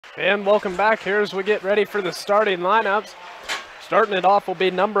And welcome back here as we get ready for the starting lineups. Starting it off will be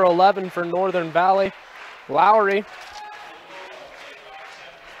number 11 for Northern Valley, Lowry.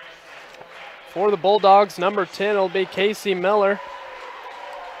 For the Bulldogs, number 10 will be Casey Miller.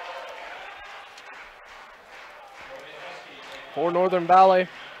 For Northern Valley,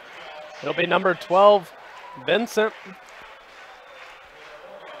 it'll be number 12, Vincent.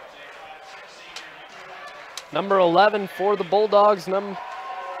 Number 11 for the Bulldogs,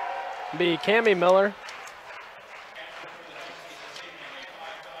 be Cami Miller.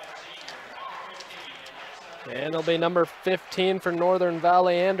 And it'll be number 15 for Northern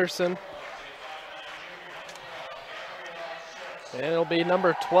Valley, Anderson. And it'll be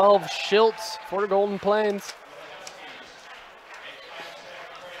number 12, Schiltz for Golden Plains.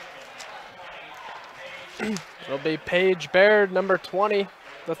 It'll be Paige Baird, number 20,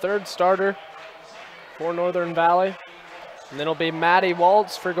 the third starter for Northern Valley. And then it'll be Maddie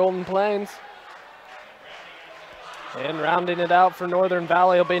Waltz for Golden Plains. And rounding it out for Northern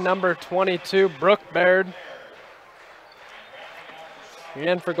Valley will be number 22, Brooke Baird.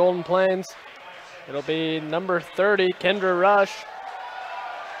 Again for Golden Plains, it'll be number 30, Kendra Rush.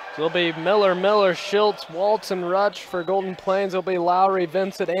 So it'll be Miller, Schiltz, Waltz, and Rush for Golden Plains. It'll be Lowry,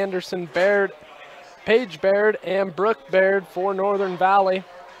 Vincent, Anderson, Baird, Paige Baird, and Brooke Baird for Northern Valley.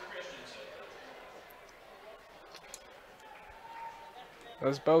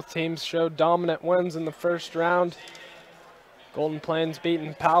 As both teams showed dominant wins in the first round. Golden Plains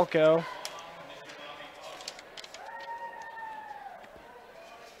beating Palco.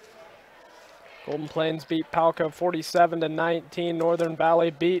 Golden Plains beat Palco 47-19. Northern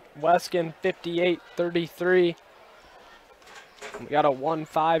Valley beat Weskin 58-33. We got a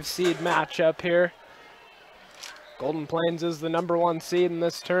 1-5 seed matchup here. Golden Plains is the number 1 seed in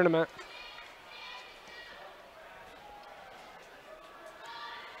this tournament.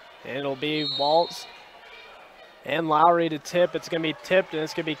 And it'll be Waltz and Lowry to tip. It's going to be tipped, and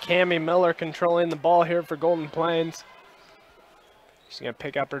it's going to be Cami Miller controlling the ball here for Golden Plains. She's going to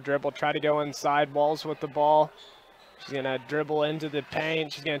pick up her dribble, try to go inside. Walls with the ball. She's going to dribble into the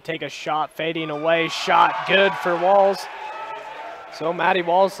paint. She's going to take a shot, fading away. Shot good for Walls. So Maddie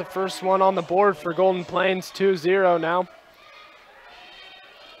Walls, the first one on the board for Golden Plains, 2-0 now.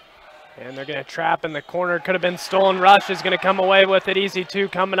 And they're going to trap in the corner. Could have been stolen. Rush is going to come away with it. Easy 2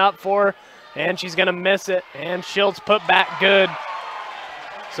 coming up for her. And she's going to miss it. And Schiltz put back good.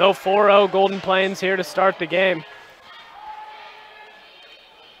 So 4-0 Golden Plains here to start the game.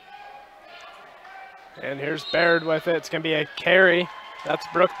 And here's Baird with it. It's going to be a carry. That's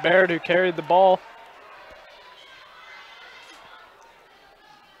Brooke Baird who carried the ball.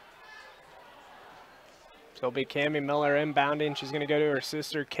 So it'll be Cami Miller inbounding. She's going to go to her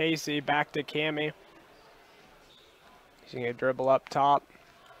sister Casey. Back to Cami. She's going to dribble up top,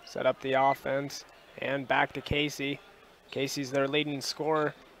 set up the offense, and back to Casey. Casey's their leading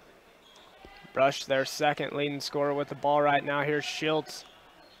scorer. Brush their second leading scorer with the ball right now. Here's Schiltz.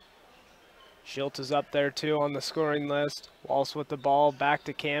 Schiltz is up there too on the scoring list. Waltz with the ball, back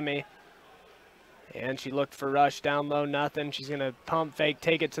to Cami. And she looked for Rush down low, nothing. She's going to pump fake,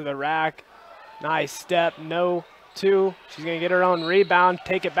 take it to the rack. Nice step, no 2. She's going to get her own rebound,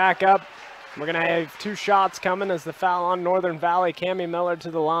 take it back up. We're going to have 2 shots coming as the foul on Northern Valley. Cami Miller to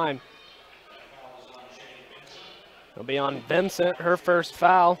the line. It'll be on Vincent, her first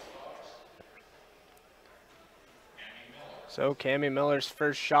foul. So Cami Miller's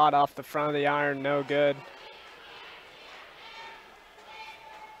first shot off the front of the iron, no good.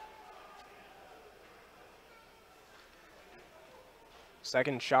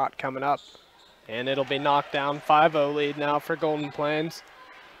 Second shot coming up. And it'll be knocked down. 5-0 lead now for Golden Plains.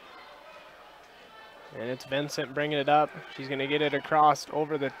 And it's Vincent bringing it up. She's going to get it across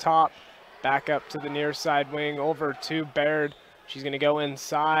over the top. Back up to the near side wing. Over to Baird. She's going to go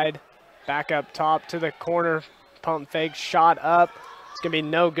inside. Back up top to the corner. Pump fake. Shot up. It's going to be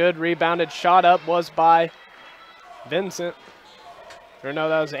no good. Rebounded. Shot up was by Vincent. Or no,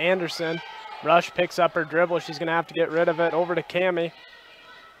 that was Anderson. Rush picks up her dribble. She's going to have to get rid of it. Over to Cami.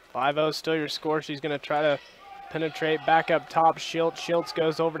 5-0 still your score. She's going to try to penetrate back up top. Schiltz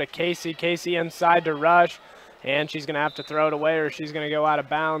goes over to Casey. Casey inside to Rush. And she's going to have to throw it away or she's going to go out of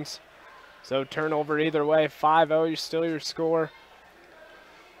bounds. So turnover either way. 5-0, you're still your score.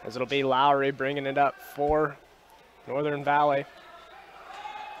 As it'll be Lowry bringing it up for Northern Valley.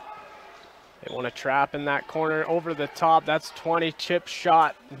 They want to trap in that corner over the top. That's 20 chip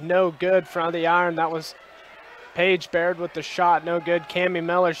shot. No good front of the iron. That was Paige Baird with the shot, no good. Cami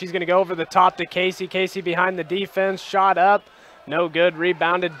Miller, she's going to go over the top to Casey. Casey behind the defense, shot up, no good.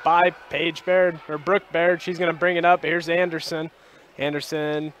 Rebounded by Paige Baird, or Brooke Baird. She's going to bring it up. Here's Anderson.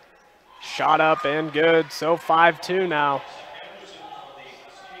 Anderson, shot up and good. So 5-2 now.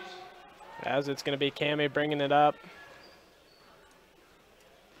 As it's going to be Cammie bringing it up.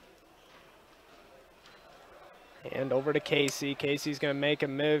 And over to Casey. Casey's going to make a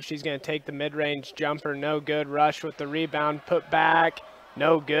move. She's going to take the mid-range jumper. No good. Rush with the rebound. Put back.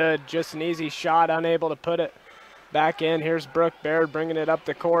 No good. Just an easy shot. Unable to put it back in. Here's Brooke Baird bringing it up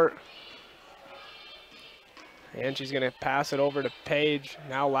the court. And she's going to pass it over to Paige.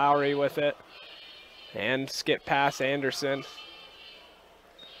 Now Lowry with it. And skip past Anderson.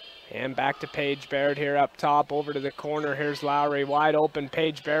 And back to Paige Baird here up top, over to the corner. Here's Lowry, wide open.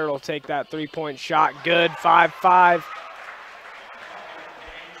 Paige Baird will take that three-point shot. Good, 5-5.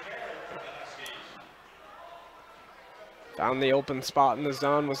 Found the open spot in the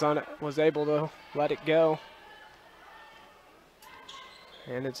zone, was able to let it go.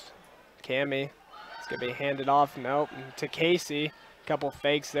 And it's Cammie. It's going to be handed off, nope, to Casey. Couple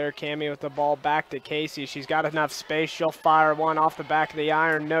fakes there. Cammie with the ball back to Casey. She's got enough space. She'll fire one off the back of the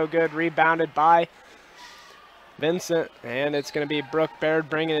iron. No good. Rebounded by Vincent. And it's going to be Brooke Baird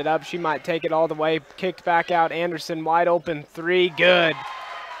bringing it up. She might take it all the way. Kicked back out. Anderson wide open. Three. Good.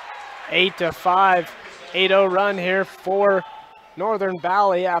 8-5. 8-0 run here for Northern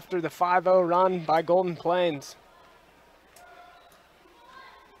Valley after the 5-0 run by Golden Plains.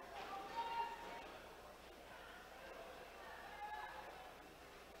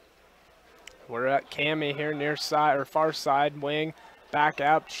 We're at Cammie here near side or far side wing. Back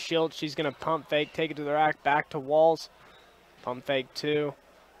out, Schilt. She's gonna pump fake, take it to the rack, back to Walls. Pump fake two.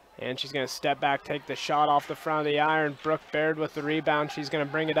 And she's gonna step back, take the shot off the front of the iron. Brooke Baird with the rebound. She's gonna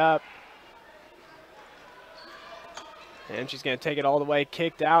bring it up. And she's gonna take it all the way,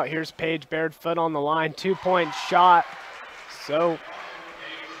 kicked out. Here's Paige Baird, foot on the line, 2-point shot. So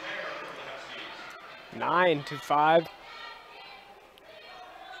 9-5.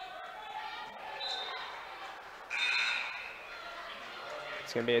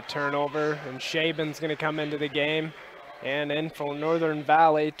 It's going to be a turnover, and Shaben's going to come into the game. And in for Northern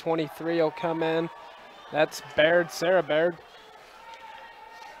Valley, 23 will come in. That's Baird, Sarah Baird.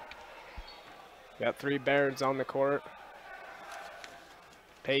 Got three Bairds on the court.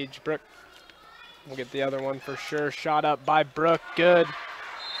 Paige Brooke. We'll get the other one for sure. Shot up by Brooke, good.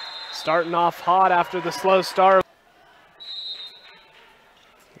 Starting off hot after the slow start.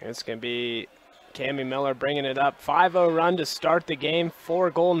 It's going to be Cammie Miller bringing it up. 5-0 run to start the game for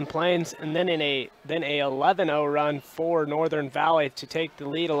Golden Plains, and then a 11-0 run for Northern Valley to take the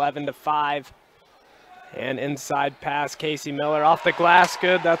lead 11-5. And inside pass, Casey Miller off the glass,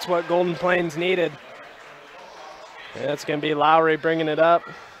 good. That's what Golden Plains needed. And that's going to be Lowry bringing it up.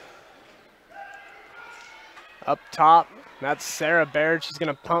 Up top, that's Sarah Baird. She's going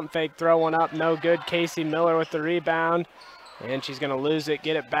to pump fake, throw one up, no good. Casey Miller with the rebound. And she's going to lose it,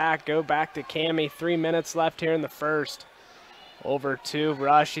 get it back, go back to Cammie. 3 minutes left here in the first. Over to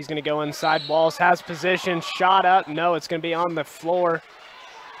Rush. He's going to go inside. Walls has position. Shot up. No, it's going to be on the floor.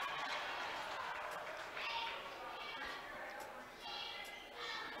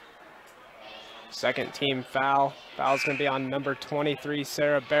 Second team foul. Foul's going to be on number 23,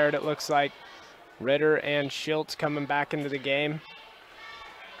 Sarah Baird. It looks like Ritter and Schiltz coming back into the game.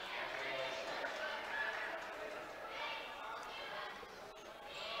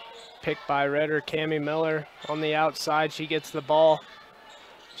 Picked by Ritter. Cammie Miller on the outside. She gets the ball.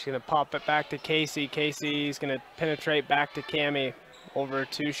 She's going to pop it back to Casey. Casey's going to penetrate back to Cammie. Over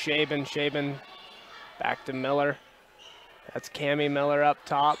to Shaben. Shaben back to Miller. That's Cammie Miller up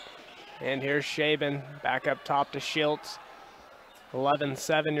top. And here's Shaben back up top to Schiltz.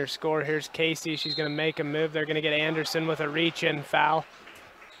 11-7 your score. Here's Casey. She's going to make a move. They're going to get Anderson with a reach-in foul.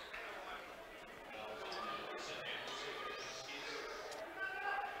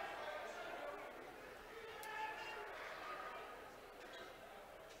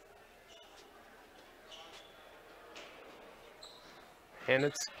 And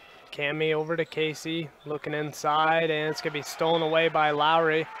it's Cammie over to Casey, looking inside, and it's going to be stolen away by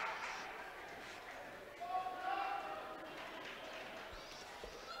Lowry.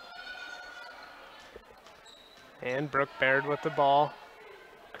 And Brooke Baird with the ball.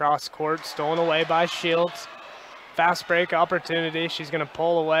 Cross court, stolen away by Shields. Fast break opportunity. She's going to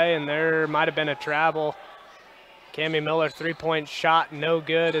pull away, and there might have been a travel. Cammie Miller, three-point shot, no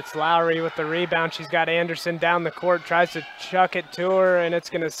good. It's Lowry with the rebound. She's got Anderson down the court, tries to chuck it to her, and it's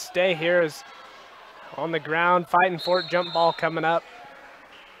going to stay here as on the ground, fighting for it. Jump ball coming up.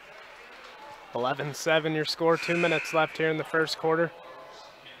 11-7 your score. 2 minutes left here in the first quarter.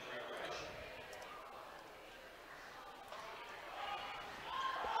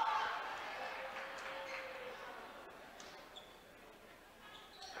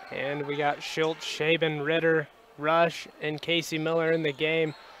 And we got Schultz, Shaben, Ritter, Rush, and Casey Miller in the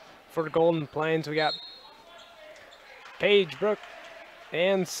game. For Golden Plains, we got Paige Brook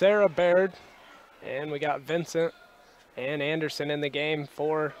and Sarah Baird. And we got Vincent and Anderson in the game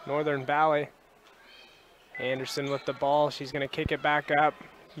for Northern Valley. Anderson with the ball. She's going to kick it back up.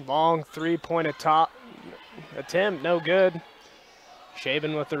 Long three-point attempt, no good.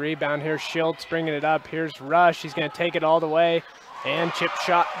 Shaben with the rebound. Here's Schultz bringing it up. Here's Rush. He's going to take it all the way. And chip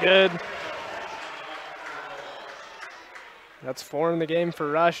shot good. That's 4 in the game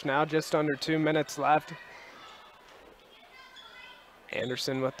for Rush now, just under 2 minutes left.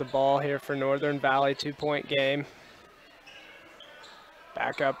 Anderson with the ball here for Northern Valley, 2-point game.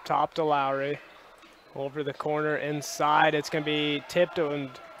 Back up top to Lowry. Over the corner inside. It's going to be tipped and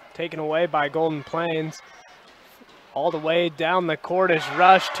taken away by Golden Plains. All the way down the court is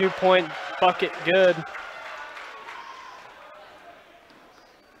Rush, 2-point bucket good.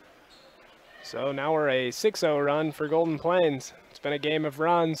 So now we're a 6-0 run for Golden Plains. It's been a game of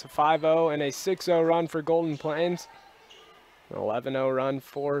runs, a 5-0 and a 6-0 run for Golden Plains. An 11-0 run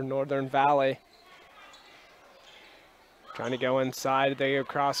for Northern Valley. Trying to go inside, they go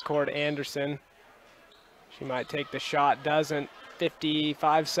cross court. Anderson. She might take the shot, doesn't.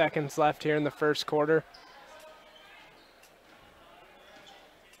 55 seconds left here in the first quarter.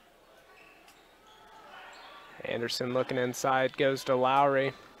 Anderson looking inside, goes to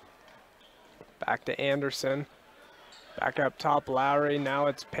Lowry. Back to Anderson. Back up top, Lowry. Now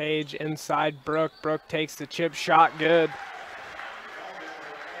it's Paige inside Brook. Brook takes the chip shot, good.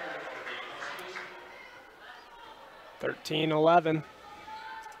 13-11.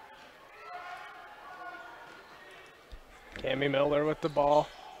 Cami Miller with the ball.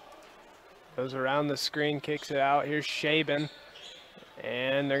 Goes around the screen, kicks it out. Here's Shaben.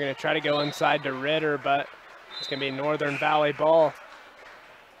 And they're going to try to go inside to Ritter, but it's going to be Northern Valley ball.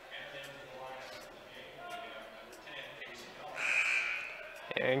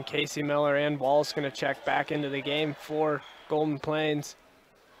 And Casey Miller and Wall's going to check back into the game for Golden Plains.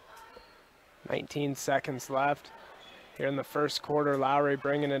 19 seconds left. Here in the first quarter, Lowry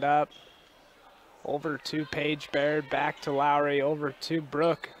bringing it up. Over to Paige Baird, back to Lowry, over to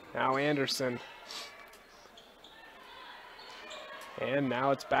Brook. Now Anderson. And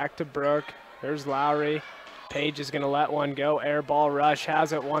now it's back to Brook. There's Lowry. Paige is going to let one go. Air ball. Rush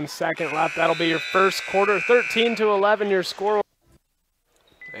has it. 1 second left. That'll be your first quarter. 13-11 your score.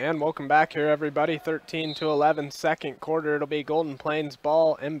 And welcome back here, everybody. 13-11 second quarter. It'll be Golden Plains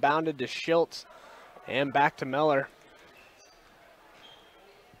ball inbounded to Schultz and back to Miller.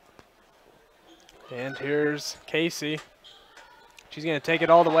 And here's Casey. She's going to take it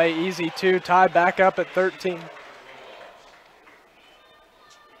all the way. Easy two. Tied back up at 13.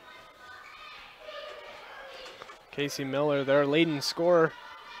 Casey Miller, their leading scorer.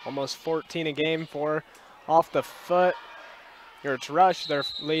 Almost 14 a game for her. Off the foot. Here it's Rush, their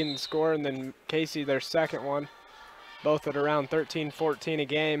leading scorer, and then Casey, their second one. Both at around 13-14 a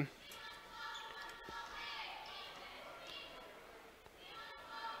game.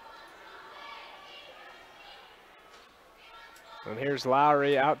 And here's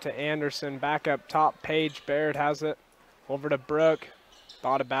Lowry out to Anderson, back up top. Paige Baird has it over to Brook.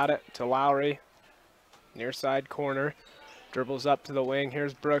 Thought about it to Lowry. Near side corner. Dribbles up to the wing.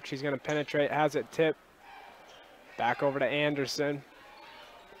 Here's Brook. She's going to penetrate. Has it tipped. Back over to Anderson.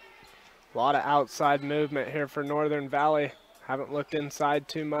 A lot of outside movement here for Northern Valley. Haven't looked inside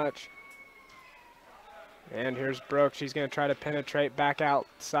too much. And here's Brook. She's going to try to penetrate back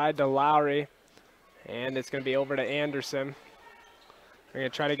outside to Lowry. And it's going to be over to Anderson. They're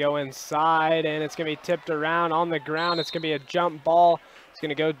going to try to go inside, and it's going to be tipped around on the ground. It's going to be a jump ball. It's going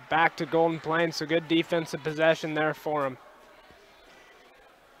to go back to Golden Plains, so good defensive possession there for them.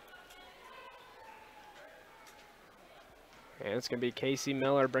 And it's going to be Casey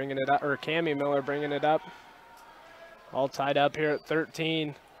Miller bringing it up, or Cami Miller bringing it up. All tied up here at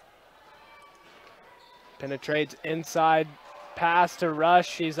 13. Penetrates inside, pass to Rush.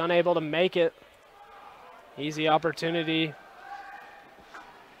 She's unable to make it. Easy opportunity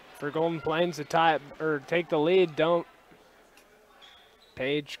for Golden Plains to tie it, or take the lead. Don't.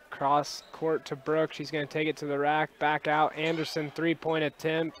 Paige cross court to Brook. She's going to take it to the rack. Back out. Anderson, three-point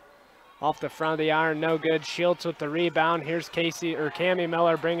attempt. Off the front of the iron, no good. Schultz with the rebound. Here's Casey, or Cami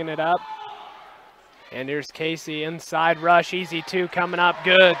Miller bringing it up. And here's Casey inside. Rush, easy two coming up,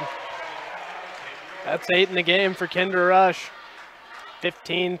 good. That's 8 in the game for Kendra Rush.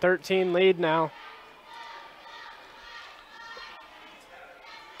 15-13 lead now.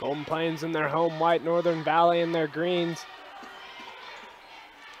 Golden Plains in their home white, Northern Valley in their greens.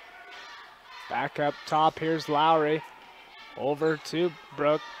 Back up top, here's Lowry. Over to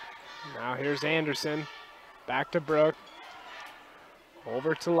Brooke. Now here's Anderson. Back to Brooke.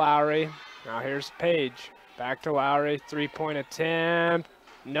 Over to Lowry. Now here's Page. Back to Lowry. 3-point attempt.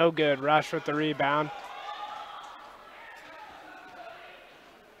 No good. Rush with the rebound.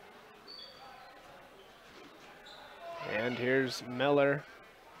 And here's Miller.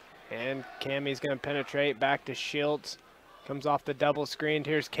 And Cammie's going to penetrate back to Schiltz. Comes off the double screen.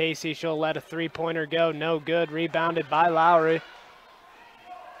 Here's Casey. She'll let a three-pointer go. No good. Rebounded by Lowry.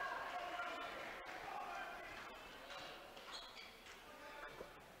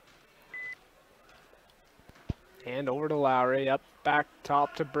 And over to Lowry. Up back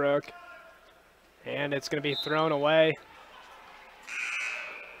top to Brooke. And it's going to be thrown away.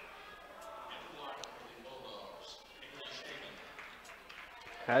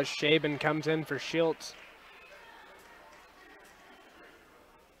 As Shaben comes in for Schiltz.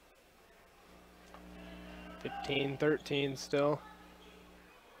 (15-13) still.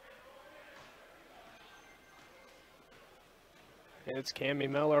 And it's Cammie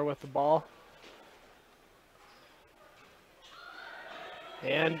Miller with the ball.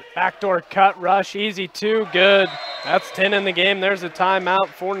 And backdoor cut, Rush, easy two, good. That's 10 in the game. There's a timeout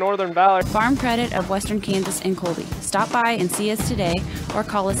for Northern Valley. Farm Credit of Western Kansas in Colby. Stop by and see us today or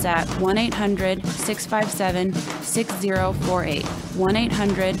call us at 1-800-657-6048.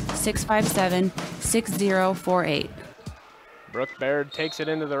 1-800-657-6048. Brooke Baird takes it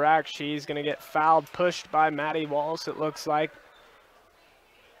into the rack. She's going to get fouled, pushed by Maddie Walsh, it looks like.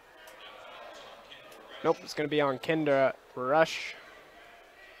 Nope, it's going to be on Kendra Rush.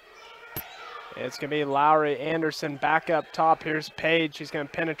 It's going to be Lowry Anderson back up top. Here's Page. She's going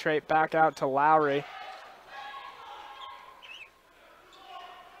to penetrate back out to Lowry.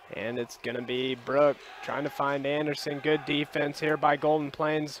 And it's going to be Brooke trying to find Anderson. Good defense here by Golden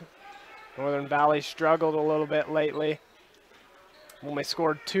Plains. Northern Valley struggled a little bit lately. Only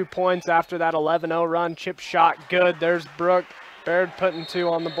scored 2 points after that 11-0 run. Chip shot good. There's Brooke Baird putting 2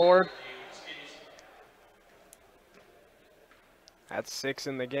 on the board. That's 6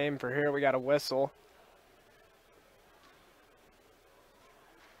 in the game for here. We got a whistle.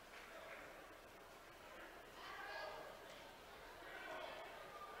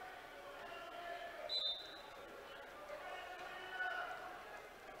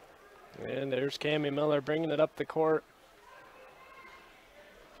 And there's Cammie Miller bringing it up the court.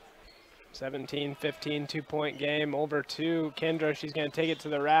 17-15, 2-point game. Over to Kendra. She's going to take it to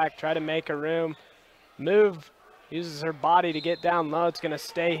the rack, try to make a room. Move. Uses her body to get down low. It's going to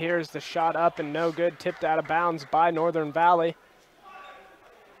stay here as the shot up and no good. Tipped out of bounds by Northern Valley.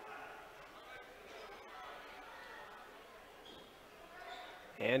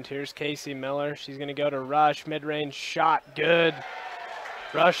 And here's Casey Miller. She's going to go to Rush. Mid-range shot. Good.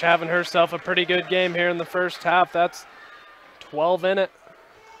 Rush having herself a pretty good game here in the first half. That's 12 in it.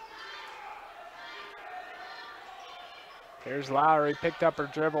 Here's Lowry, picked up her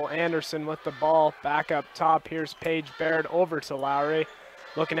dribble. Anderson with the ball, back up top. Here's Paige Baird over to Lowry.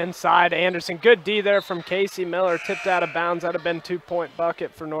 Looking inside, Anderson. Good D there from Casey Miller. Tipped out of bounds. That'd have been 2-point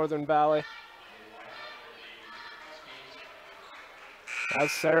bucket for Northern Valley.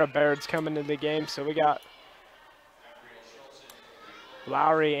 As Sarah Baird's coming into the game, so we got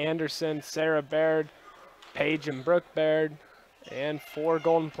Lowry, Anderson, Sarah Baird, Paige and Brooke Baird. And for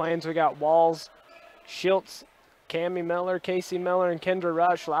Golden Plains, we got Walls, Schiltz, Cammie Miller, Casey Miller, and Kendra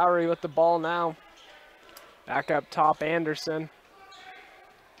Rush. Lowry with the ball now. Back up top, Anderson.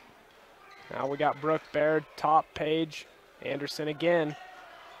 Now we got Brooke Baird, top Page. Anderson again.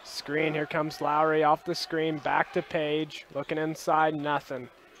 Screen, here comes Lowry off the screen, back to Page. Looking inside, nothing.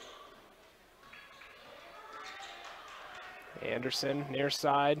 Anderson, near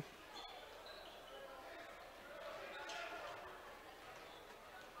side.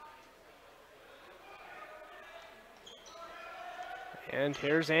 And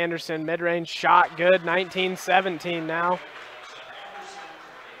here's Anderson, mid-range shot, good, 19-17 now.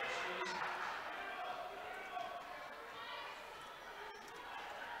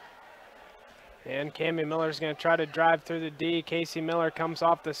 And Cammie Miller's going to try to drive through the D. Casey Miller comes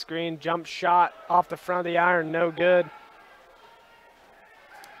off the screen, jump shot off the front of the iron, no good.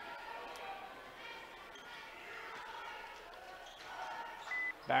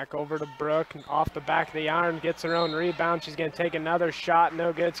 Back over to Brooke, off the back of the iron, gets her own rebound. She's going to take another shot,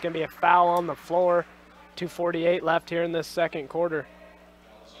 no good. It's going to be a foul on the floor. 2:48 left here in this second quarter.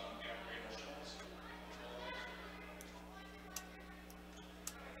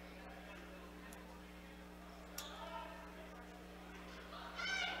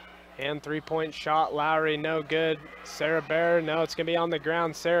 And three-point shot, Lowry, no good. Sarah Baird, no, it's going to be on the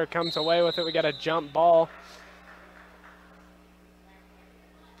ground. Sarah comes away with it. We got a jump ball.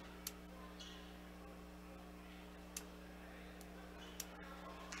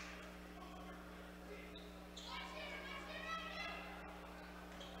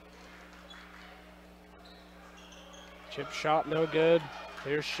 Chip shot, no good.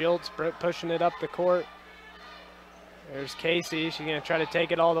 Here's Schultz, Britt pushing it up the court. There's Casey, she's gonna try to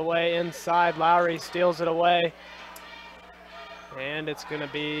take it all the way inside. Lowry steals it away. And it's gonna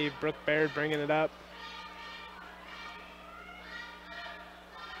be Brooke Baird bringing it up.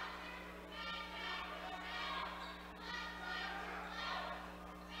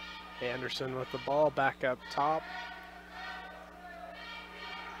 Anderson with the ball back up top.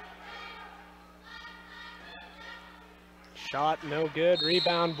 Shot, no good.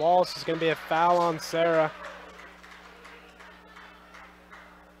 Rebound, Walsh. Is going to be a foul on Sarah.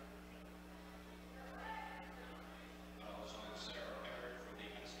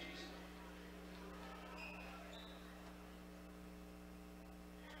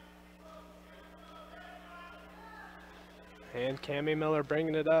 And Cammie Miller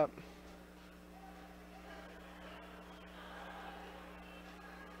bringing it up.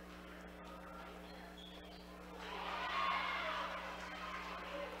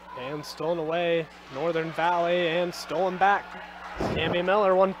 And stolen away, Northern Valley, and stolen back. Cammie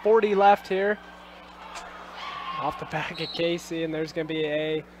Miller, 1:40 left here. Off the back of Casey, and there's going to be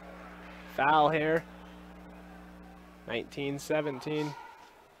a foul here. 19-17.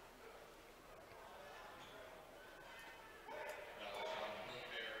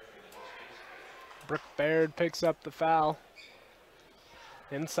 Brooke Baird picks up the foul.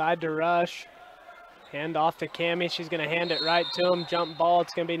 Inside to Rush. Hand off to Cammie. She's going to hand it right to him. Jump ball.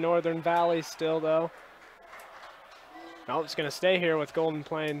 It's going to be Northern Valley still, though. No, it's going to stay here with Golden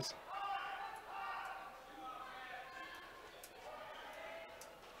Plains.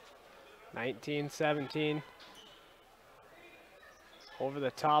 19-17. Over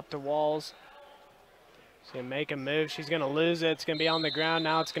the top to Walls. She's going to make a move. She's going to lose it. It's going to be on the ground.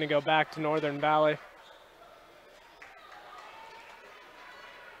 Now it's going to go back to Northern Valley.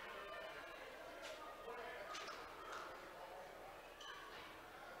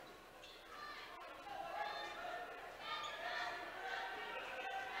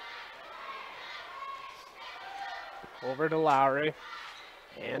 Over to Lowry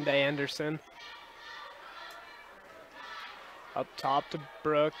and Anderson. Up top to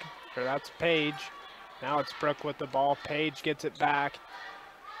Brooke, or that's Page. Now it's Brooke with the ball. Page gets it back.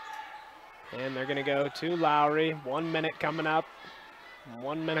 And they're gonna go to Lowry. 1 minute coming up.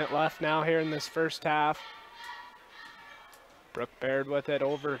 1 minute left now here in this first half. Brooke Baird with it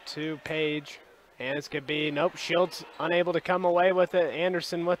over to Page. And it's gonna be, nope, Schultz unable to come away with it.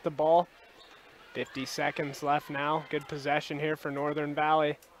 Anderson with the ball. 50 seconds left now. Good possession here for Northern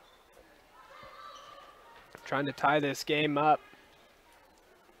Valley. Trying to tie this game up.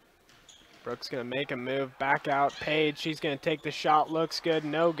 Brooke's going to make a move back out. Page, she's going to take the shot. Looks good,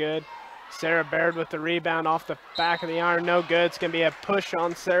 no good. Sarah Baird with the rebound off the back of the iron. No good. It's going to be a push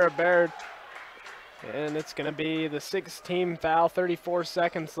on Sarah Baird. And it's going to be the 6th-team foul. 34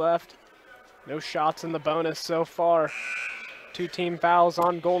 seconds left. No shots in the bonus so far. 2 team fouls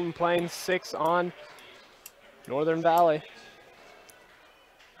on Golden Plains, 6 on Northern Valley.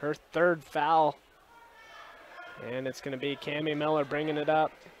 Her 3rd foul. And it's going to be Cammie Miller bringing it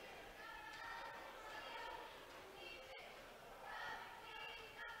up.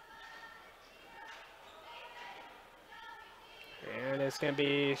 And it's going to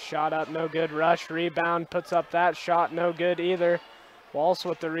be shot up, no good. Rush, rebound, puts up that shot, no good either. Walsh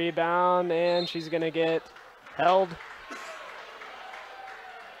with the rebound, and she's going to get held.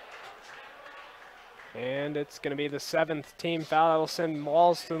 And it's going to be the 7th team foul. That'll send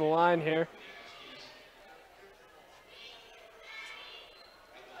Walls to the line here.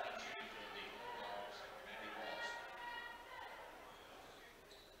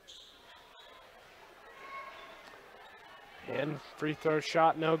 And free throw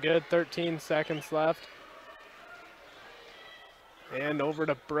shot, no good. 13 seconds left. And over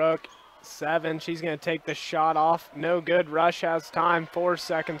to Brooke. 7. She's going to take the shot off. No good. Rush has time. 4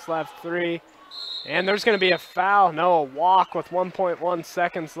 seconds left. 3. And there's going to be a foul. No, a walk with 1.1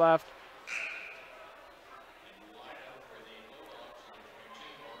 seconds left.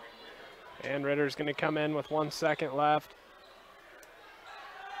 And Ritter's going to come in with 1 second left.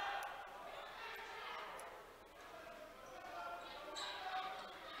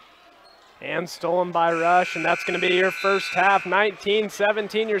 And stolen by Rush, and that's going to be your first half.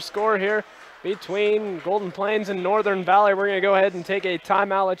 19-17 your score here between Golden Plains and Northern Valley. We're going to go ahead and take a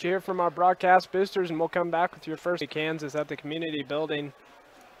timeout, let you hear from our broadcast boosters, and we'll come back with your first Kansas at the community building.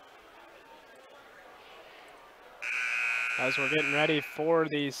 As we're getting ready for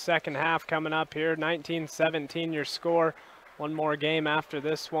the second half coming up here. 19-17 your score. One more game after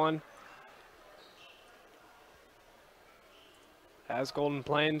this one. As Golden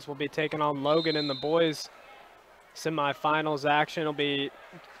Plains will be taking on Logan in the boys semifinals action. It'll be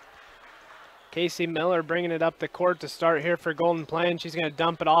Casey Miller bringing it up the court to start here for Golden Plains. She's going to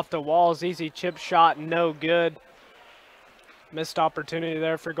dump it off the walls. Easy chip shot, no good. Missed opportunity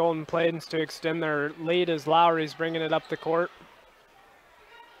there for Golden Plains to extend their lead as Lowry's bringing it up the court.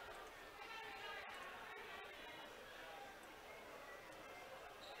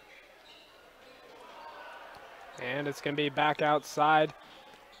 And it's going to be back outside.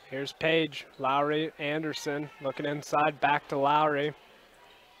 Here's Paige, Lowry, Anderson looking inside, back to Lowry.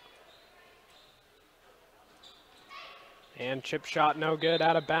 And chip shot no good,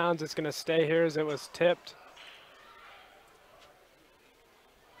 out of bounds. It's going to stay here as it was tipped.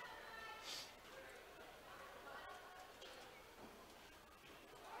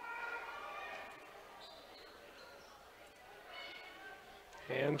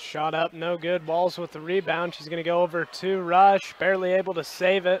 And shot up, no good. Walls with the rebound. She's going to go over to Rush, barely able to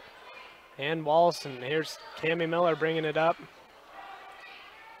save it. And Walls, and here's Cami Miller bringing it up.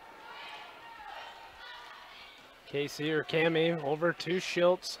 Casey or Cami over to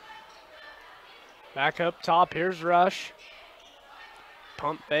Schultz. Back up top, here's Rush.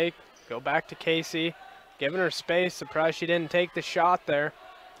 Pump fake, go back to Casey. Giving her space, surprised she didn't take the shot there.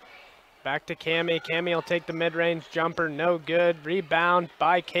 Back to Cami. Cami will take the mid-range jumper, no good. Rebound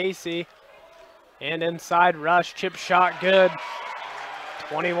by Casey. And inside Rush, chip shot good.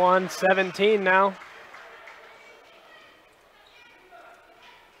 21-17 now.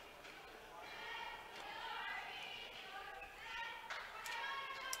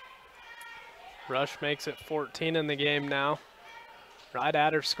 Rush makes it 14 in the game now. Right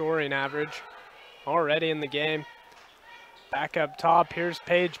at her scoring average. Already in the game. Back up top, here's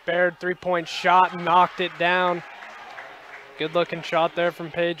Paige Baird, three-point shot, knocked it down. Good looking shot there from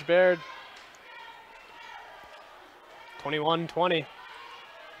Paige Baird. 21-20,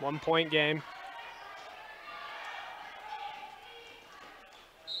 1 point game.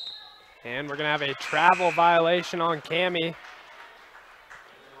 And we're gonna have a travel violation on Cami.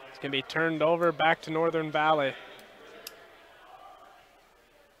 It's gonna be turned over back to Northern Valley.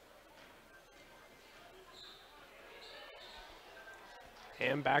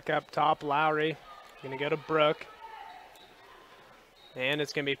 And back up top, Lowry. Gonna go to Brooke. And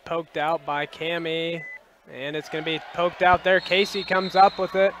it's gonna be poked out by Cami. And it's gonna be poked out there. Casey comes up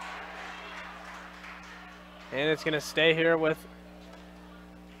with it. And it's gonna stay here with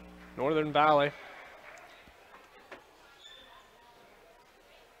Northern Valley.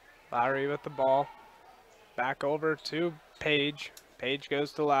 Lowry with the ball. Back over to Paige. Paige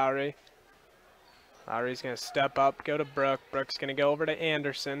goes to Lowry. Lowry's going to step up, go to Brooke. Brooke's going to go over to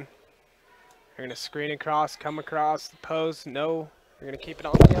Anderson. They're going to screen across, come across the post. No, they're going to keep it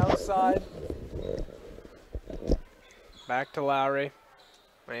on the outside. Back to Lowry.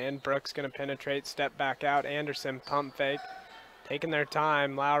 And Brooke's going to penetrate, step back out. Anderson, pump fake. Taking their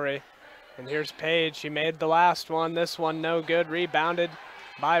time, Lowry. And here's Paige. She made the last one. This one no good. Rebounded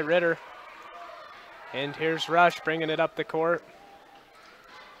by Ritter. And here's Rush bringing it up the court.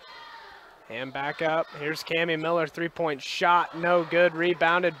 And back up, here's Cami Miller, three-point shot, no good,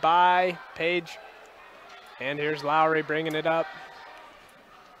 rebounded by Paige. And here's Lowry bringing it up.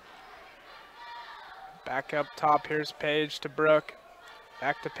 Back up top, here's Paige to Brooke.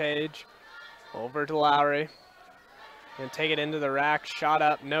 Back to Paige, over to Lowry. And take it into the rack, shot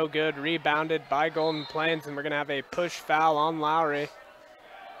up, no good, rebounded by Golden Plains, and we're gonna have a push foul on Lowry.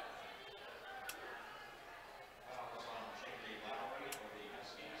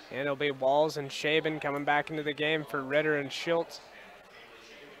 And it'll be Walls and Shaben coming back into the game for Ritter and Schultz.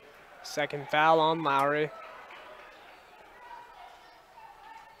 Second foul on Lowry.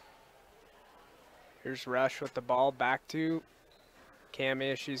 Here's Rush with the ball back to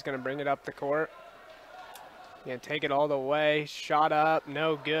Cami. She's going to bring it up the court. Going to take it all the way. Shot up,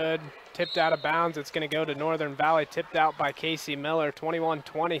 no good. Tipped out of bounds. It's going to go to Northern Valley. Tipped out by Casey Miller.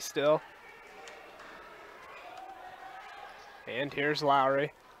 21-20 still. And here's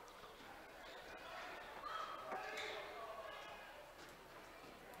Lowry.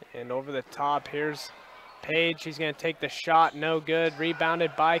 And over the top, here's Paige. She's going to take the shot, no good.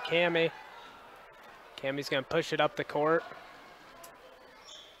 Rebounded by Cami. Cami's going to push it up the court.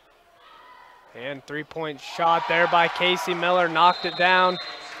 And three-point shot there by Casey Miller, knocked it down.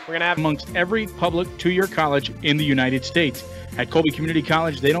 We're going to have amongst every public two-year college in the United States. At Colby Community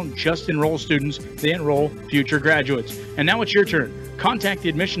College, they don't just enroll students, they enroll future graduates. And now it's your turn. Contact the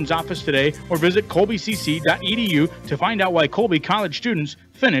admissions office today or visit colbycc.edu to find out why Colby College students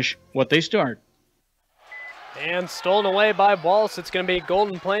finish what they start. And stolen away by Walsh. It's going to be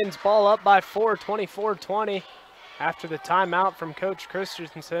Golden Plains ball up by 4, 24-20 after the timeout from Coach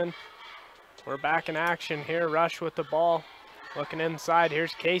Christensen. We're back in action here. Rush with the ball. Looking inside.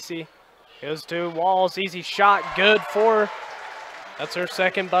 Here's Casey. Goes to Walls. Easy shot. Good for her. That's her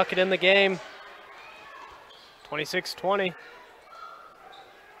second bucket in the game. 26-20.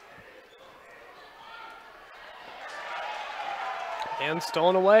 And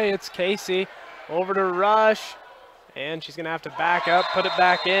stolen away. It's Casey. Over to Rush. And she's going to have to back up, put it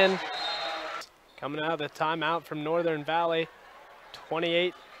back in. Coming out of the timeout from Northern Valley.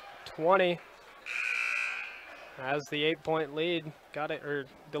 28-20. As the 8-point lead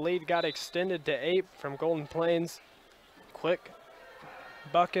the lead got extended to 8 from Golden Plains. Quick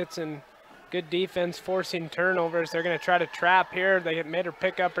buckets and good defense forcing turnovers. They're going to try to trap here. They made her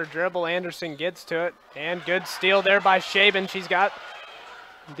pick up her dribble. Anderson gets to it. And good steal there by Shaben. She's got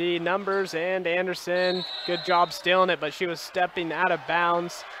the numbers, and Anderson, good job stealing it, but she was stepping out of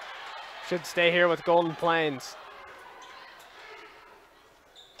bounds. Should stay here with Golden Plains.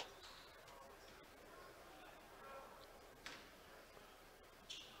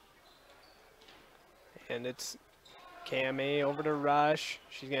 And it's Cami over to Rush.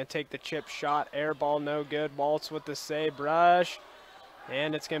 She's going to take the chip shot. Air ball, no good. Waltz with the save. Rush.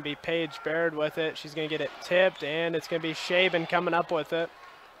 And it's going to be Paige Baird with it. She's going to get it tipped, and it's going to be Shaben coming up with it.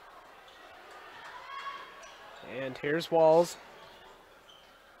 And here's Walls.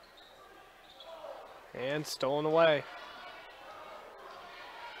 And stolen away.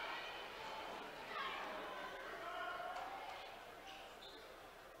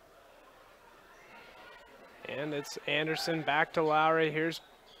 And it's Anderson back to Lowry. Here's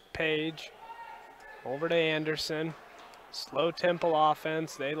Paige. Over to Anderson. Slow tempo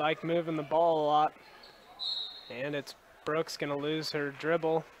offense. They like moving the ball a lot. And it's Brooks going to lose her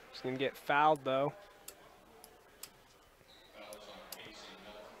dribble. She's going to get fouled though.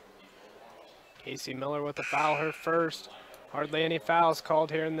 Casey Miller with a foul, her first. Hardly any fouls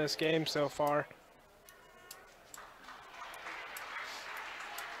called here in this game so far.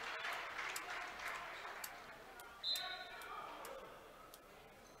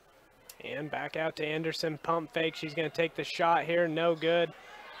 And back out to Anderson, pump fake. She's going to take the shot here, no good.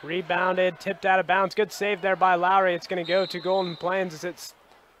 Rebounded, tipped out of bounds. Good save there by Lowry. It's going to go to Golden Plains as it's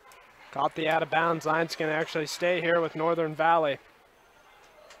caught the out of bounds line. It's going to actually stay here with Northern Valley.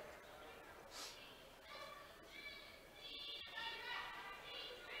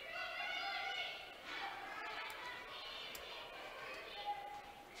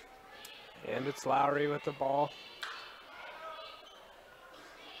 And it's Lowry with the ball.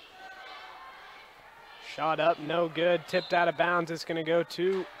 Shot up, no good. Tipped out of bounds. It's going to go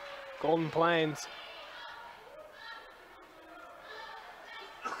to Golden Plains.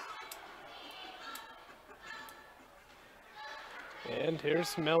 And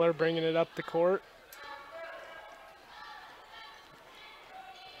here's Miller bringing it up the court.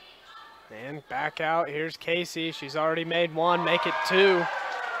 And back out. Here's Casey. She's already made one. Make it two.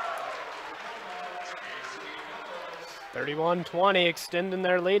 31-20, extending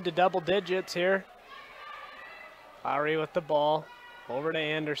their lead to double digits here. Lowry with the ball. Over to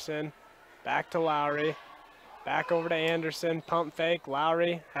Anderson. Back to Lowry. Back over to Anderson. Pump fake.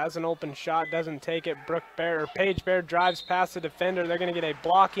 Lowry has an open shot. Doesn't take it. Paige Baird drives past the defender. They're going to get a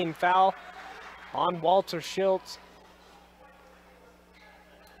blocking foul on Walter Schultz.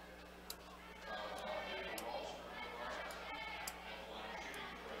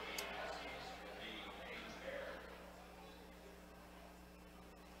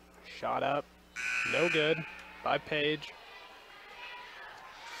 Shot up, no good by Paige.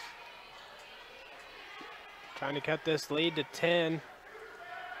 Trying to cut this lead to 10,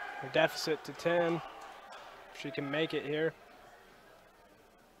 or deficit to 10. If she can make it here.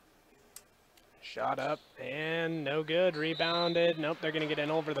 Shot up and no good, rebounded. Nope, they're gonna get an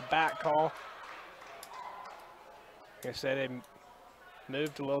over the back call. Like I said, they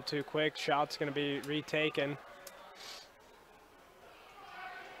moved a little too quick. Shot's gonna be retaken.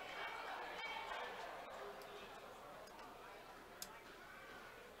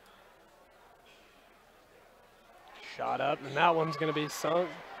 Shot up, and that one's going to be sunk.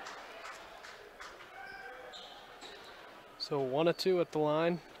 So 1 of 2 at the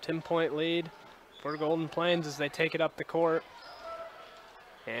line. 10-point lead for Golden Plains as they take it up the court.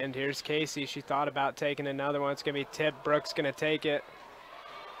 And here's Casey. She thought about taking another one. It's going to be tipped. Brooks going to take it.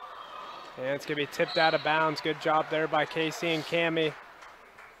 And it's going to be tipped out of bounds. Good job there by Casey and Cami.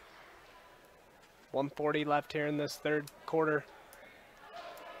 1:40 left here in this third quarter.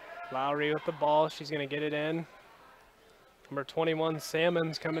 Lowry with the ball. She's going to get it in. Number 21,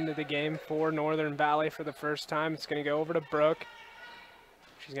 Salmon's coming to the game for Northern Valley for the first time. It's going to go over to Brooke.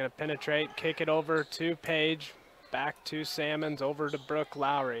 She's going to penetrate, kick it over to Paige. Back to Salmon's, over to Brooke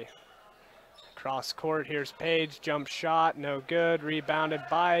Lowry. Cross court, here's Paige, jump shot, no good, rebounded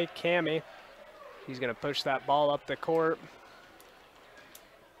by Cammie. She's gonna push that ball up the court.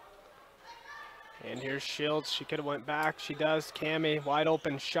 And here's Schiltz, she could've went back, she does. Cammie, wide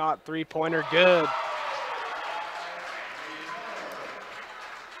open shot, three-pointer, good.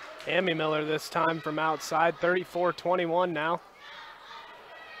 Cammie Miller this time from outside, 34-21 now.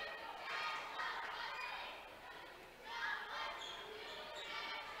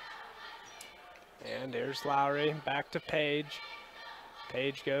 And there's Lowry, back to Paige.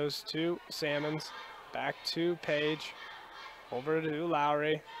 Paige goes to Salmons, back to Paige, over to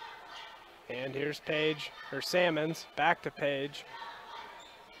Lowry. And here's Paige, or Salmons, back to Paige.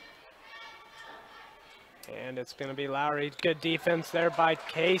 And it's gonna be Lowry. Good defense there by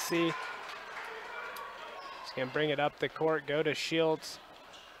Casey. She's gonna bring it up the court, go to Schiltz.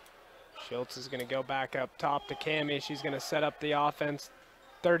 Schiltz is gonna go back up top to Cammie. She's gonna set up the offense.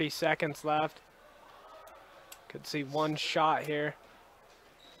 30 seconds left. Could see one shot here.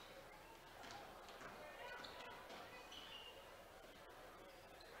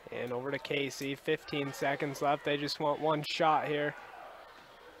 And over to Casey, 15 seconds left. They just want one shot here.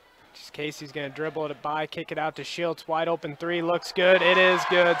 Casey's gonna dribble it by, kick it out to Schiltz. Wide open three, looks good. It is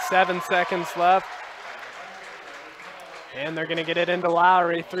good, 7 seconds left. And they're gonna get it into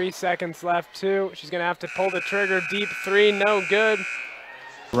Lowry, 3 seconds left too. She's gonna have to pull the trigger, deep three, no good.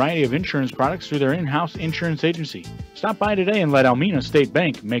 Variety of insurance products through their in-house insurance agency. Stop by today and let Almena State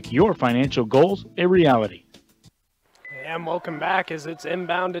Bank make your financial goals a reality. And welcome back as it's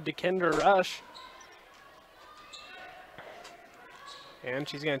inbounded to Kendra Rush. And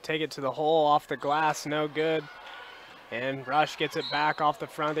she's going to take it to the hole off the glass, no good. And Rush gets it back off the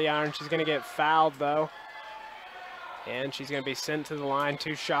front of the iron. She's going to get fouled though. And she's going to be sent to the line,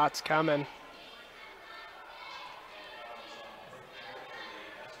 2 shots coming.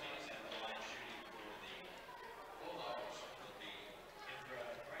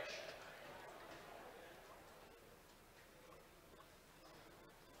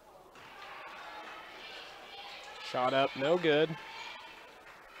 Shot up, no good.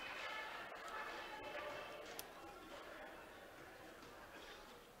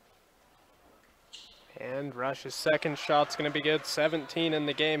 And Rush's second shot's gonna be good. 17 in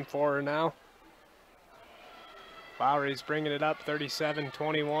the game for her now. Lowry's bringing it up,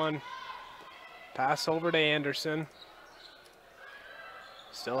 37-21. Pass over to Anderson.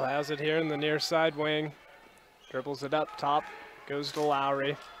 Still has it here in the near side wing. Dribbles it up top, goes to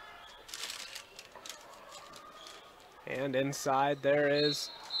Lowry. And inside there is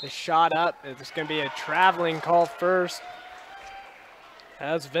the shot up. It's going to be a traveling call first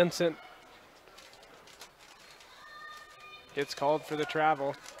as Vincent gets called for the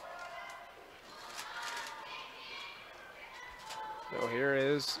travel. So here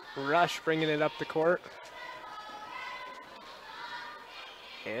is Rush bringing it up the court.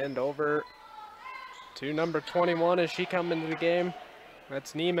 And over to number 21 as she comes into the game.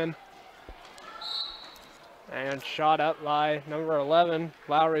 That's Neiman. And shot up by number 11,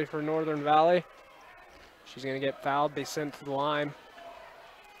 Lowry for Northern Valley. She's going to get fouled, be sent to the line.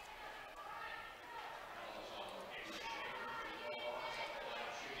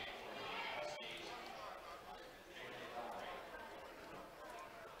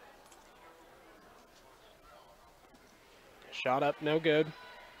 Shot up, no good.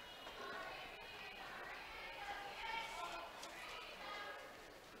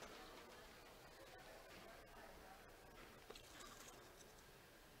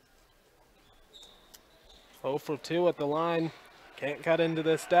 Oh for 2 at the line. Can't cut into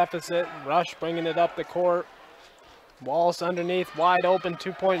this deficit. Rush bringing it up the court. Wallace underneath, wide open,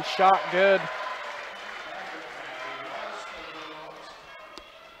 2-point shot, good.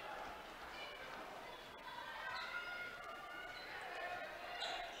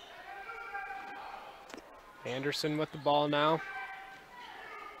 Anderson with the ball now.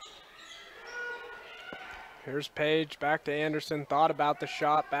 Here's Paige, back to Anderson, thought about the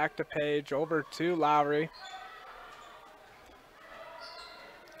shot, back to Paige, over to Lowry.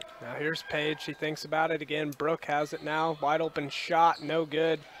 Now here's Paige, she thinks about it again. Brooke has it now, wide open shot, no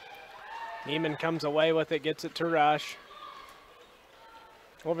good. Neiman comes away with it, gets it to Rush.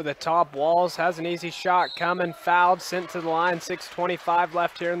 Over the top, Walls has an easy shot coming, fouled, sent to the line, 6:25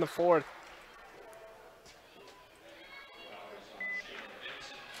 left here in the fourth.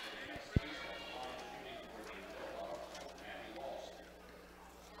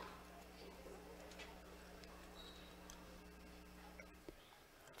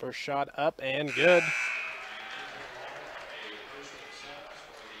 First shot up and good.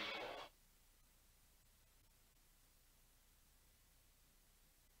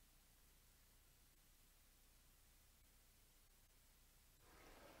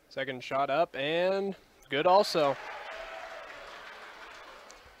 Second shot up and good also.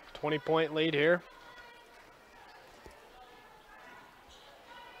 20-point lead here.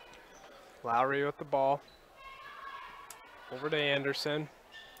 Lowry with the ball. Over to Anderson.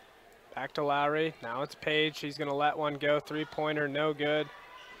 Back to Lowry. Now it's Paige. She's going to let one go. Three-pointer, no good.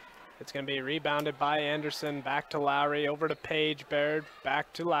 It's going to be rebounded by Anderson. Back to Lowry. Over to Paige. Baird.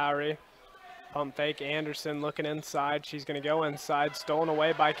 Back to Lowry. Pump fake. Anderson looking inside. She's going to go inside. Stolen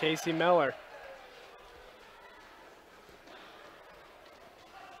away by Casey Miller.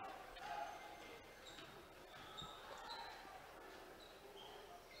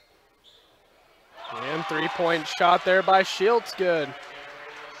 And three-point shot there by Shields. Good.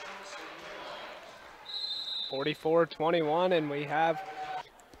 44-21, and we have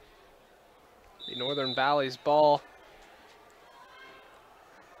the Northern Valley's ball.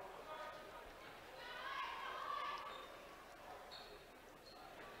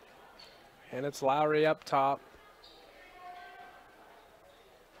 And it's Lowry up top.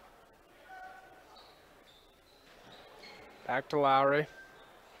 Back to Lowry.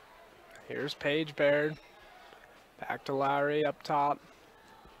 Here's Paige Baird. Back to Lowry up top.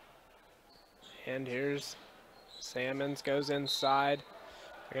 And here's Salmons, goes inside.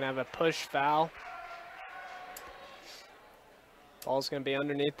 They're going to have a push foul. Ball's going to be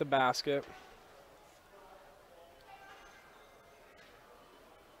underneath the basket.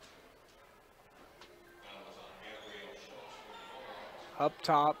 Up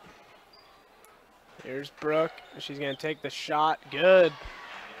top. Here's Brooke. She's going to take the shot. Good.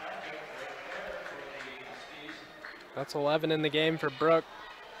 That's 11 in the game for Brooke.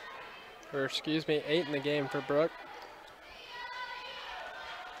 Or excuse me, 8 in the game for Brooke.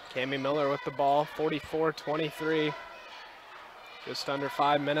 Cami Miller with the ball, 44-23. Just under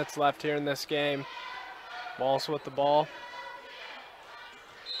 5 minutes left here in this game. Walsh with the ball.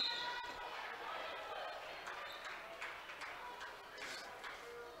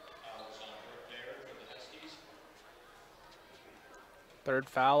 Third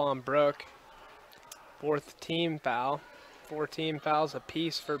foul on Brooke. Fourth team foul. 4 team fouls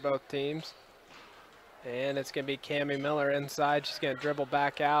apiece for both teams. And it's going to be Cami Miller inside. She's going to dribble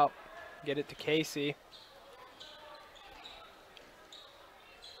back out, get it to Casey.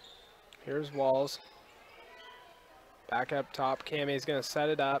 Here's Walls. Back up top. Cami's going to set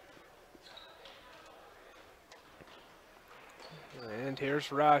it up. And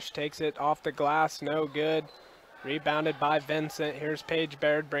here's Rush. Takes it off the glass. No good. Rebounded by Vincent. Here's Paige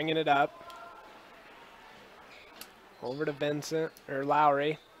Baird bringing it up. Over to Vincent, or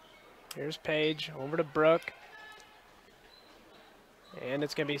Lowry. Here's Paige, over to Brooke. And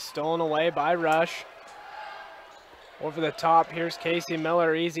it's going to be stolen away by Rush. Over the top, here's Casey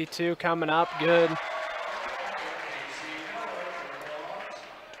Miller, easy two coming up, good.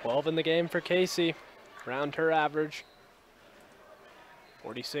 12 in the game for Casey, around her average.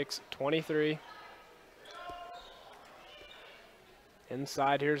 46-23.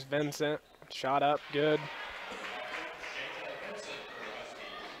 Inside, here's Vincent, shot up, good.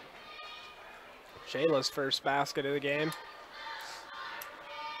 Shayla's first basket of the game.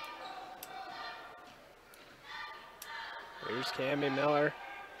 Here's Cami Miller.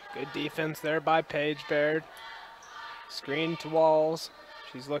 Good defense there by Paige Baird. Screen to Walls.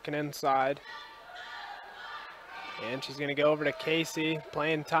 She's looking inside. And she's going to go over to Casey.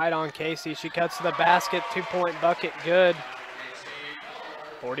 Playing tight on Casey. She cuts to the basket. 2-point bucket. Good.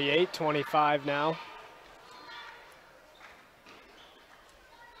 48-25 now.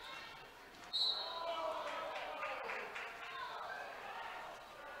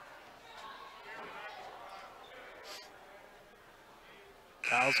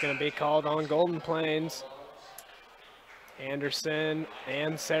 Foul's going to be called on Golden Plains. Anderson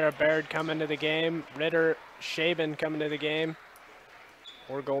and Sarah Baird coming to the game. Ritter, Shaven coming to the game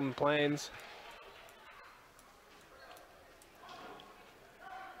for Golden Plains.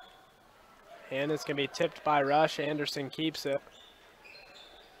 And it's going to be tipped by Rush. Anderson keeps it.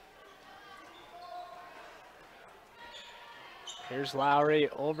 Here's Lowry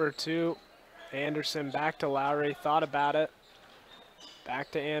over to Anderson. Back to Lowry. Thought about it.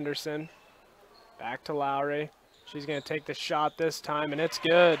 Back to Anderson. Back to Lowry. She's going to take the shot this time, and it's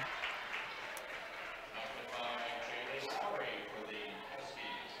good.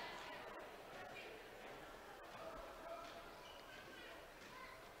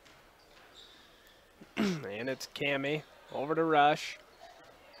 And it's Cami. Over to Rush.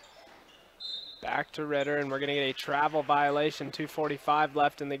 Back to Ritter, and we're going to get a travel violation. 2:45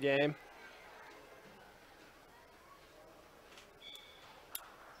 left in the game.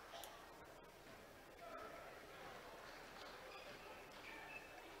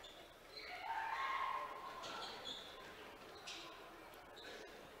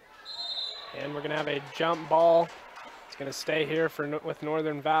 And we're going to have a jump ball. It's going to stay here with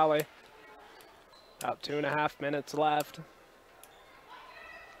Northern Valley. About 2.5 minutes left.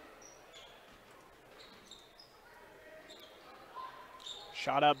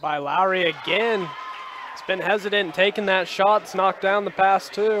 Shot up by Lowry again. It's been hesitant in taking that shot. It's knocked down the pass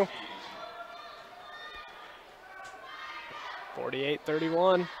too.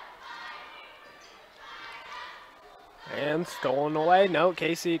 48-31. And stolen away. No,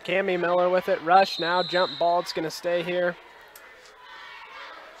 Cami Miller with it. Rush now, jump ball. It's going to stay here.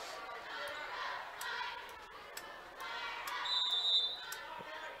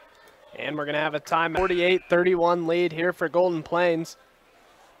 And we're going to have a time. 48-31 lead here for Golden Plains.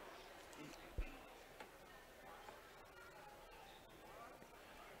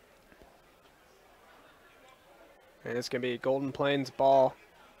 And it's going to be Golden Plains ball.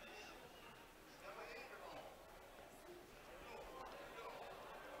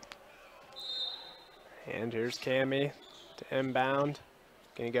 And here's Cami to inbound.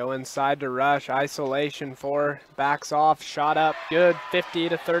 Going to go inside to Rush. Isolation for. Backs off. Shot up. Good.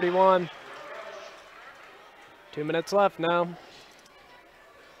 50-31. 2 minutes left now.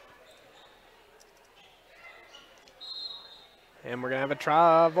 And we're going to have a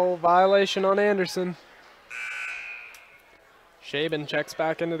travel violation on Anderson. Shaben checks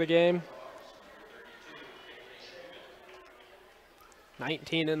back into the game.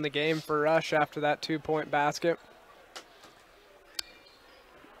 19 in the game for Rush after that 2-point basket.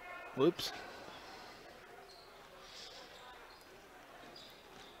 Whoops.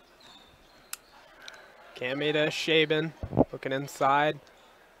 Cami to Shaben, looking inside.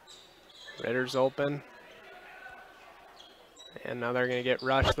 Ritter's open. And now they're going to get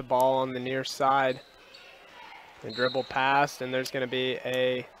Rush the ball on the near side. And dribble past, and there's going to be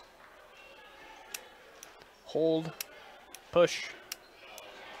a hold, push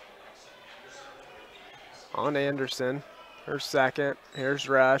on Anderson. Her second. Here's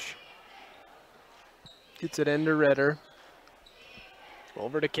Rush. Gets it into Ritter.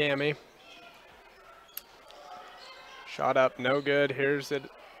 Over to Cami. Shot up, no good. Here's a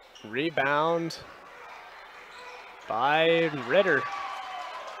rebound by Ritter.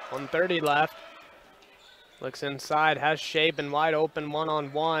 1:30 left. Looks inside, has Shaben wide open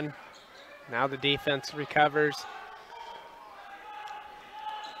one-on-one. Now the defense recovers.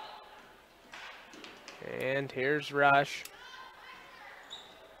 And here's Rush.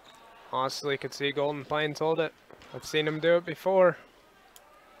 Honestly, could see Golden Plains hold it. I've seen them do it before.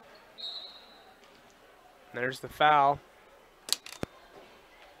 There's the foul.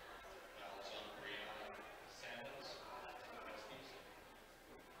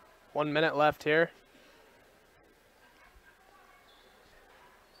 One minute left here.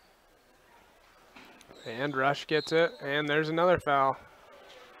 And Rush gets it, and there's another foul.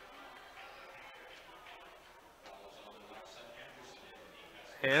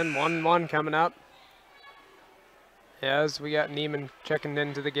 And 1-1 coming up. As we got Neiman checking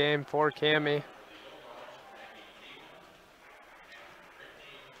into the game for Cami.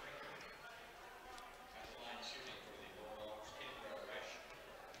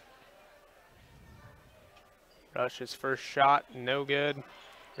 Rush's first shot, no good.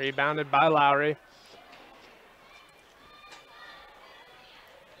 Rebounded by Lowry.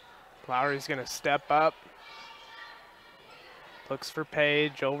 Lowry's going to step up. Looks for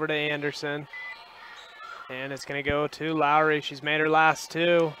Page, over to Anderson. And it's going to go to Lowry. She's made her last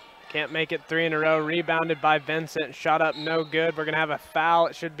two. Can't make it 3 in a row. Rebounded by Vincent. Shot up, no good. We're going to have a foul.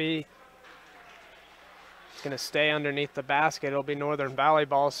 It should be. It's going to stay underneath the basket. It'll be Northern Valley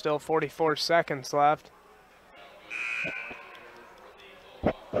ball. Still 44 seconds left.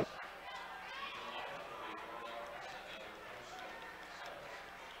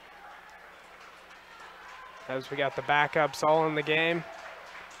 As we got the backups all in the game.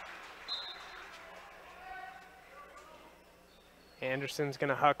 Anderson's going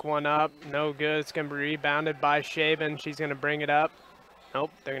to huck one up. No good. It's going to be rebounded by Shaben. She's going to bring it up.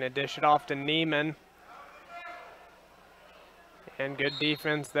 Nope. They're going to dish it off to Neiman. And good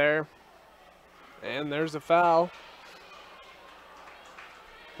defense there. And there's a foul.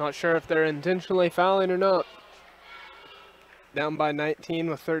 Not sure if they're intentionally fouling or not. Down by 19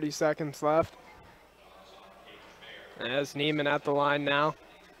 with 30 seconds left. As Neiman at the line now.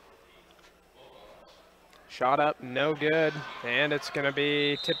 Shot up, no good. And it's going to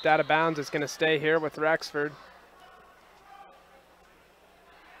be tipped out of bounds. It's going to stay here with Rexford.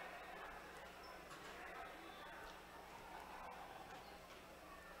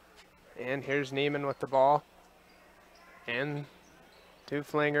 And here's Neiman with the ball. And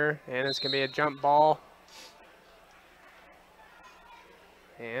two-flinger. And it's going to be a jump ball.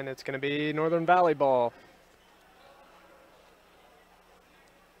 And it's going to be Northern Valley ball.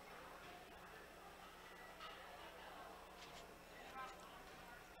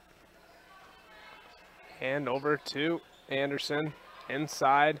 And over to Anderson,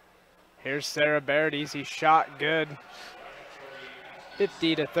 inside. Here's Sarah Baird, easy shot, good.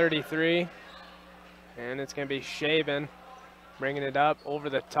 50-33. And it's going to be Shaven bringing it up over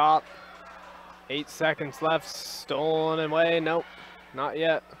the top. 8 seconds left, stolen away, nope, not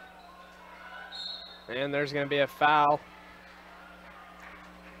yet. And there's going to be a foul.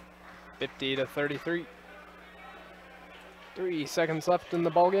 50-33. 3 seconds left in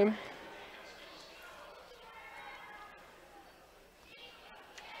the ballgame.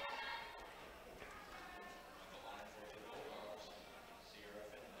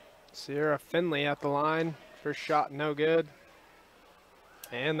 Sierra Finley at the line. First shot, no good.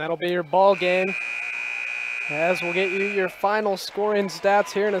 And that'll be your ball game. As we'll get you your final scoring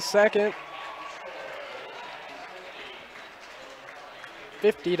stats here in a second.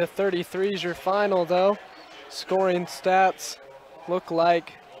 50-33 is your final though. Scoring stats look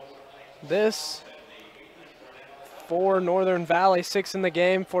like this. For Northern Valley, 6 in the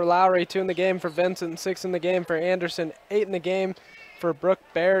game. For Lowry, 2 in the game. For Vincent, 6 in the game. For Anderson, 8 in the game. For Brooke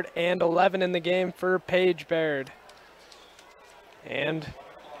Baird, and 11 in the game for Paige Baird. And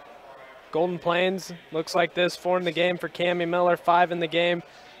Golden Plains looks like this: 4 in the game for Cammie Miller, 5 in the game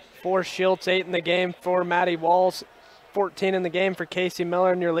for Schultz, 8 in the game for Maddie Walls, 14 in the game for Casey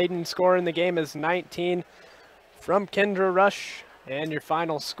Miller, and your leading scorer in the game is 19 from Kendra Rush. And your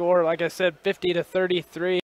final score, like I said, 50-33.